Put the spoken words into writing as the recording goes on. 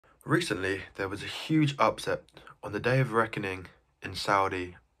Recently, there was a huge upset on the Day of Reckoning in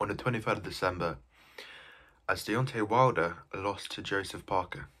Saudi on the 23rd of December as Deontay Wilder lost to Joseph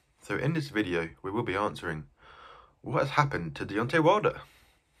Parker. So in this video, we will be answering what has happened to Deontay Wilder.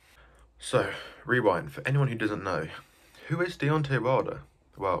 So, rewind, for anyone who doesn't know, who is Deontay Wilder?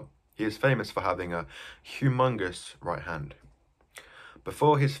 Well, he is famous for having a humongous right hand.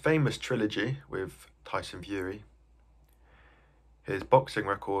 Before his famous trilogy with Tyson Fury, his boxing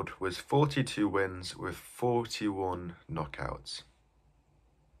record was 42 wins with 41 knockouts.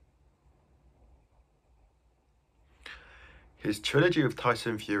 His trilogy with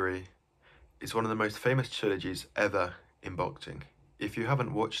Tyson Fury is one of the most famous trilogies ever in boxing. If you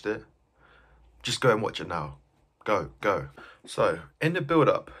haven't watched it, just go and watch it now. Go. So, in the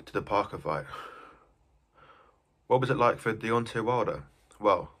build-up to the Parker fight, what was it like for Deontay Wilder?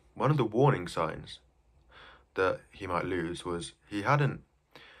 Well, one of the warning signs that he might lose was he hadn't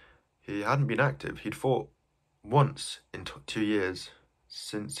been active. He'd fought once in 2 years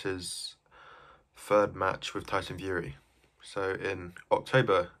since his third match with Tyson Fury. So in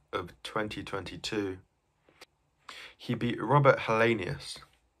October of 2022, he beat Robert Helenius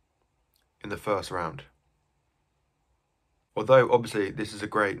in the first round. Although obviously this is a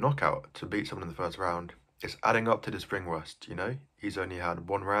great knockout to beat someone in the first round, it's adding up to the spring rust, you know? He's only had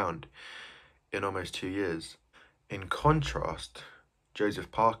one round in almost 2 years. In contrast,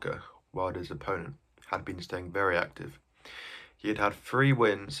 Joseph Parker, Wilder's opponent, had been staying very active. He had had 3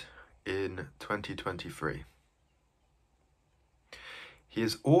 wins in 2023. He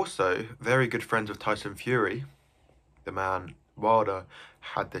is also very good friends with Tyson Fury, the man Wilder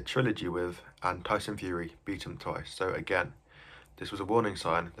had the trilogy with, and Tyson Fury beat him twice. So again, this was a warning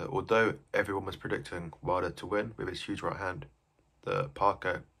sign that although everyone was predicting Wilder to win with his huge right hand, that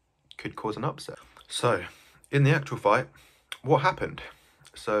Parker could cause an upset. So, in the actual fight, what happened?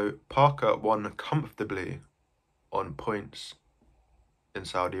 So, Parker won comfortably on points in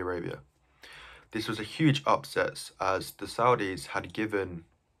Saudi Arabia. This was a huge upset as the Saudis had given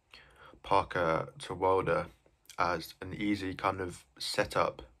Parker to Wilder as an easy kind of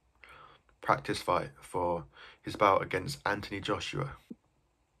setup practice fight for his bout against Anthony Joshua.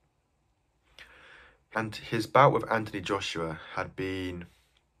 And his bout with Anthony Joshua had been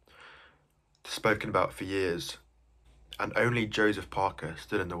spoken about for years, and only Joseph Parker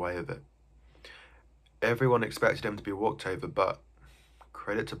stood in the way of it. Everyone expected him to be walked over, but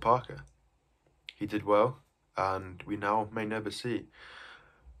credit to Parker. He did well, and we now may never see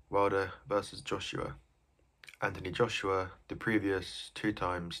Wilder versus Joshua. Anthony Joshua, the previous 2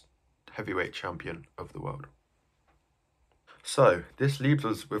 times heavyweight champion of the world. So, this leaves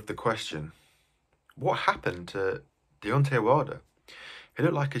us with the question, what happened to Deontay Wilder? He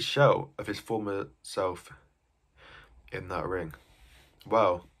looked like a shell of his former self in that ring.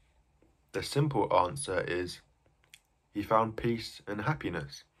 Well, the simple answer is he found peace and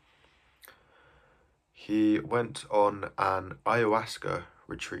happiness. He went on an ayahuasca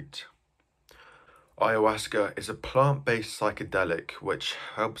retreat. Ayahuasca is a plant-based psychedelic which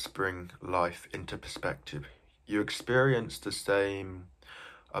helps bring life into perspective. You experience the same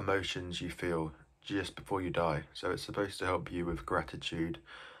emotions you feel just before you die, so it's supposed to help you with gratitude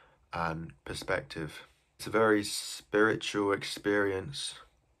and perspective. It's a very spiritual experience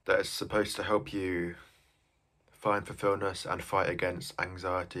that is supposed to help you find fulfillment and fight against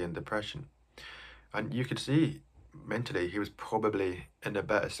anxiety and depression. And you could see mentally he was probably in a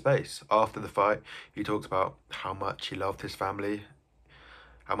better space. After the fight, he talked about how much he loved his family,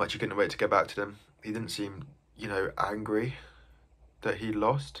 how much he couldn't wait to get back to them. He didn't seem, angry that he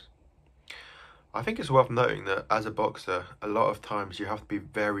lost. I think it's worth noting that as a boxer, a lot of times you have to be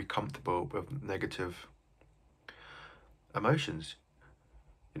very comfortable with negative emotions.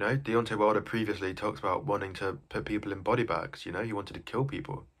 Deontay Wilder previously talked about wanting to put people in body bags, he wanted to kill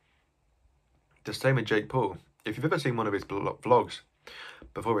people. The same with Jake Paul. If you've ever seen one of his vlogs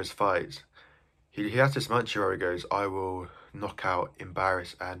before his fights, he has this mantra where he goes, I will knock out,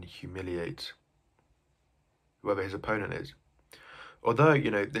 embarrass and humiliate whoever his opponent is. Although,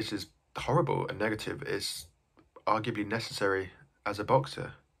 this is horrible and negative, it's arguably necessary as a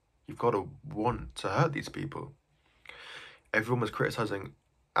boxer. You've got to want to hurt these people. Everyone was criticising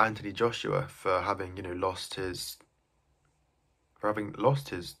Anthony Joshua for having, lost his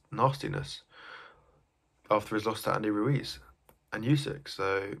nastiness after his loss to Andy Ruiz and Usyk.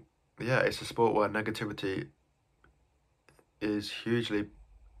 So, yeah, it's a sport where negativity is hugely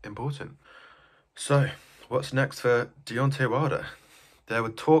important. So, what's next for Deontay Wilder? There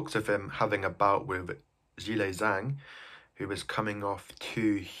were talks of him having a bout with Zhilei Zhang, who was coming off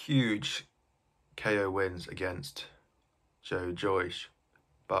 2 huge KO wins against Joe Joyce,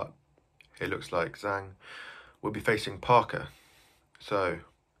 but it looks like Zhang will be facing Parker. So,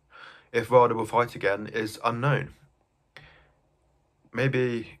 if Wilder will fight again is unknown.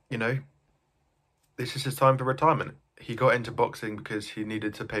 Maybe, this is his time for retirement. He got into boxing because he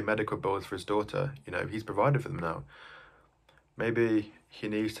needed to pay medical bills for his daughter. He's provided for them now. Maybe he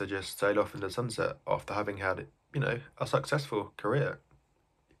needs to just sail off into the sunset after having had, a successful career.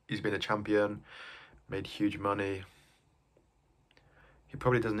 He's been a champion, made huge money. He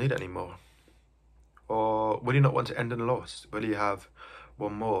probably doesn't need it anymore. Or will he not want to end in a loss? Will he have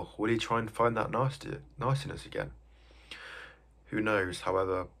one more? Will he try and find that nastiness again? Who knows?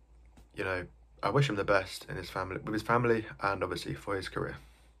 However, I wish him the best in his family, with his family, and obviously for his career.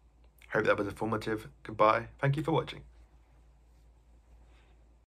 Hope that was informative. Goodbye. Thank you for watching.